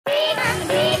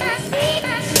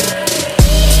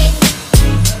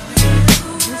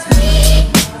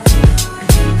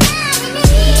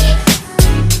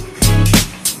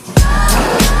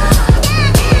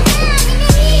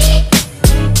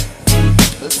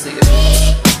see it.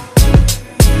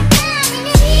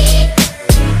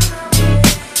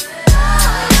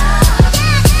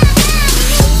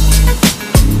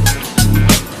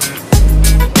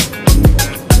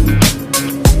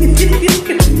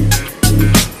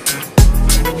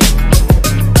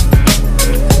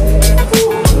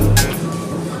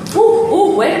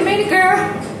 Wait a minute, girl.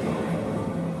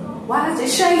 Why is it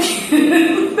shaking? No.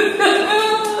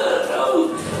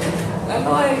 I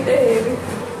know I ain't dead.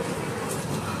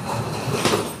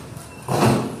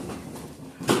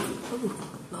 Oh,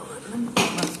 Lord, let me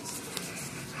put my...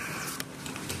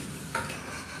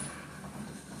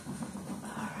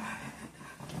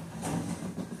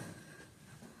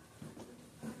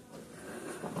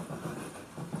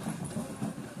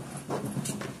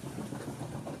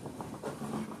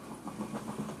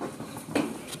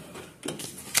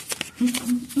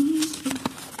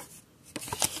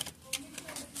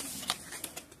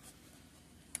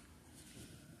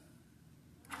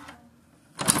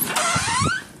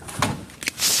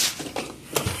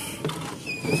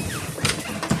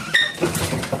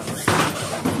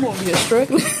 I'm over here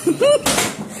struggling.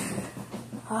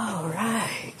 All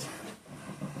right,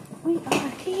 we are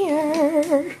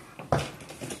here.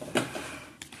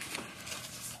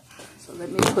 So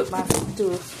let me put my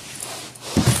stuff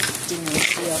in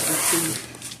so y'all can see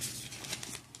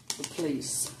the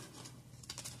place.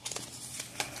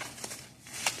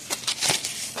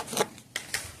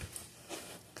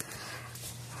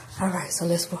 All right, so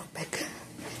let's walk back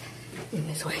in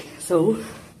this way. So.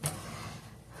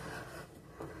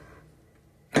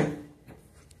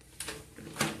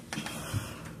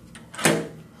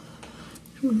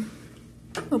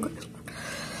 Okay.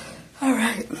 All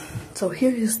right. So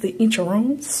here is the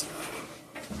entrance.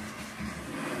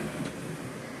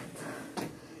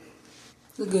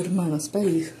 A good amount of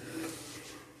space.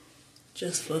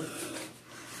 Just for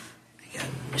I got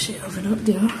shelving up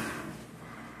there.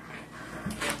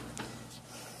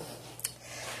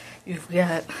 You've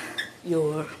got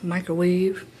your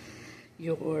microwave,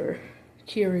 your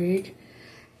Keurig,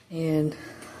 and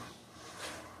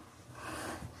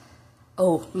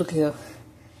oh, look here.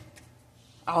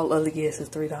 All other gas is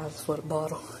 $3 for the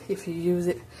bottle if you use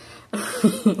it.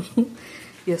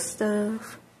 Your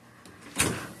stuff,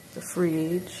 the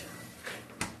fridge,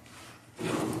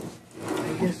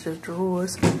 I guess your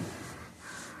drawers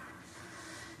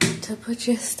to put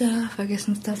your stuff. I get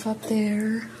some stuff up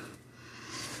there.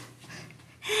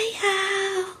 Hey,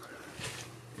 how?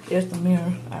 There's the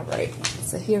mirror. All right.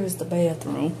 So here is the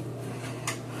bathroom.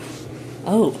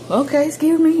 Oh, okay,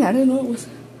 excuse me. I didn't know it was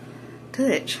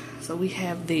touch. So we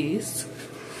have these.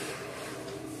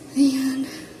 And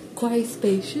quite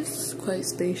spacious, quite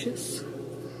spacious.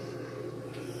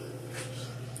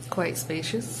 Quite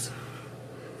spacious.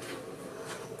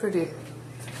 Pretty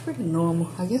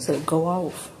normal. I guess it'll go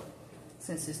off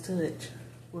since it's touch.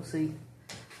 We'll see.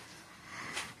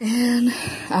 And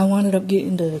I wound up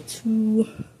getting the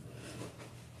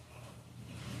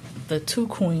two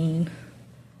queen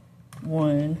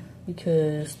one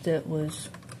because that was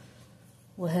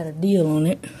what had a deal on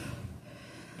it.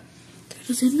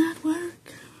 Does it not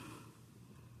work?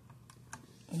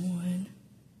 One.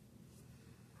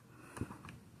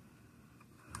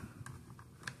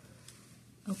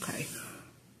 Okay.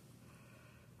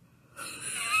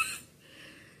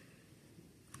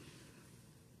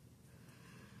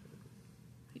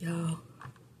 Y'all.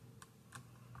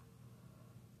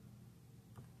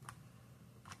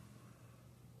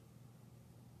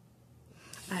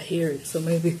 I hear it, so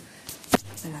maybe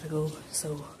I gotta go.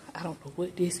 So I don't know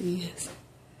what this is.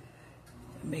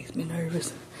 It makes me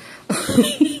nervous.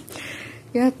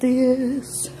 Got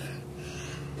this.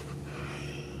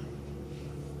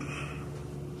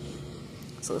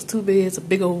 So it's two beds, a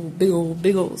big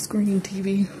old screen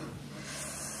TV.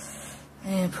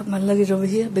 And put my luggage over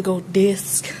here, big old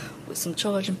desk with some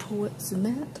charging ports and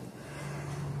that.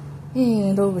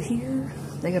 And over here,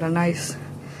 they got a nice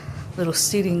little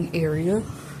sitting area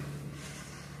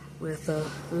with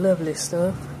lovely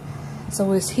stuff.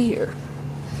 So it's here.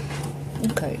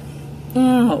 Okay.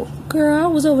 Oh, girl, I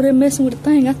was over there messing with the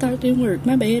thing. I thought it didn't work.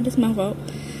 My bad, that's my fault.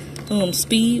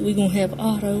 Speed, we're gonna have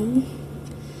auto.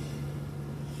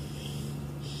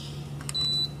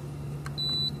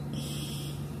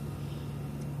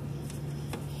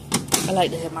 I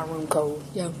like to have my room cold.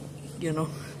 Yeah, you know,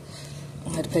 I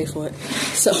don't have to pay for it.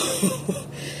 So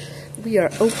we are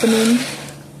opening.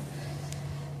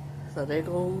 So there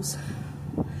goes.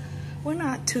 We're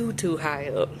not too high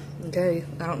up, okay?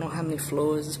 I don't know how many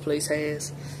floors this place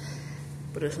has,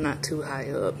 but it's not too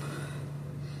high up.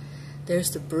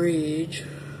 There's the bridge.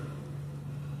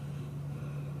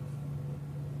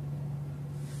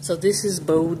 So this is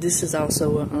bold. This is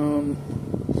also a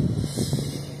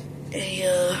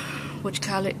what you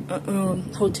call it,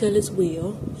 hotel as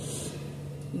well.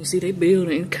 You see they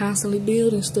building, constantly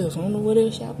building stuff. I don't know what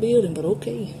else y'all building, but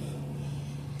okay.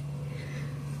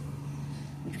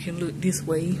 You can look this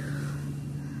way.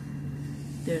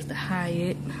 There's the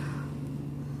Hyatt.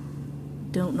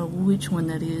 Don't know which one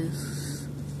that is.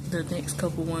 The next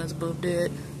couple ones above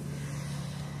that.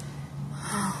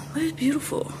 Oh, but it's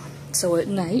beautiful. So at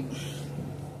night,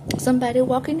 somebody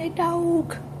walking their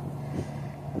dog.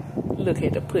 Look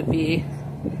at the puppy.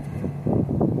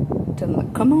 Tell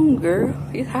them, come on, girl,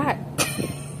 it's hot.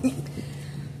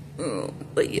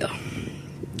 But yeah,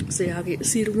 so y'all get to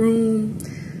see the room,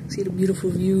 see the beautiful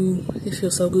view. It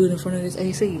feels so good in front of this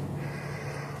AC.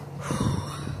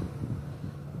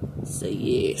 So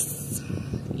yes,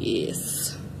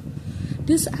 yes.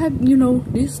 This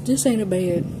ain't a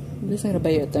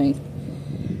bad thing.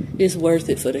 It's worth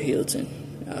it for the Hilton.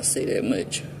 I'll say that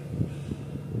much.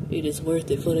 It is worth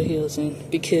it for the Hilton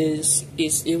because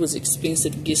it was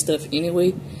expensive to get stuff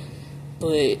anyway.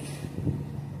 But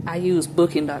I use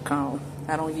booking.com.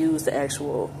 I don't use the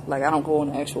actual, I don't go on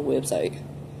the actual website.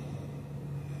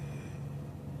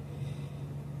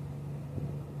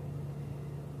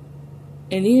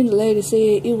 And then the lady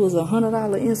said it was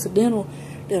 $100 incidental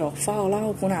that'll fall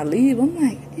off when I leave. I'm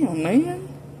like, damn, man,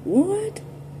 what?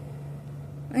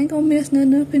 I ain't gonna mess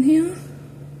nothing up in here.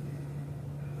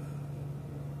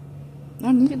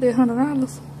 I need that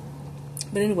 $100.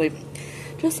 But anyway,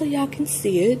 just so y'all can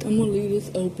see it, I'm gonna leave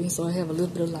this open so I have a little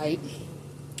bit of light.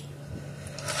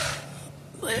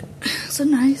 But it's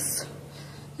nice.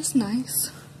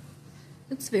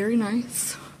 It's very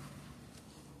nice.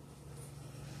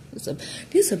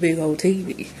 This a big old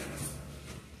TV.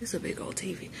 It's a big old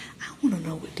TV. I wanna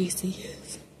know what this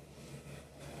is.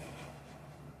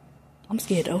 I'm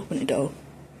scared to open it though.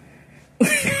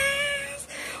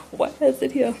 Why is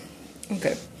it here?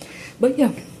 Okay, but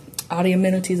yeah, all the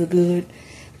amenities are good.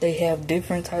 They have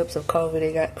different types of coffee.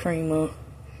 They got creamer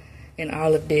and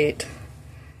all of that.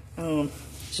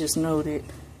 Just know that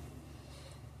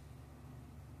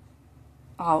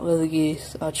all other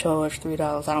guests are charged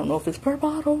 $3. I don't know if it's per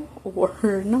bottle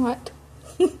or not.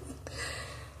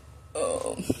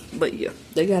 But yeah,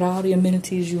 they got all the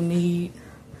amenities you need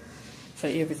for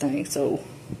everything. So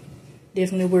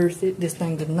definitely worth it. This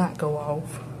thing did not go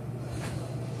off.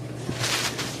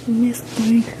 And this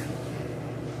thing,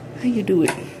 how you do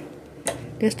it?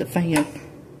 That's the fan.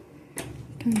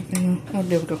 Turn the thing on. Oh,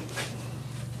 there we go.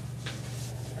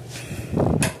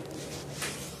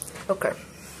 Okay.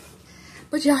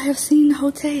 But y'all have seen the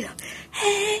hotel.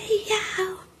 Hey,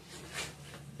 y'all.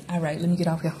 All right, let me get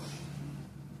off here.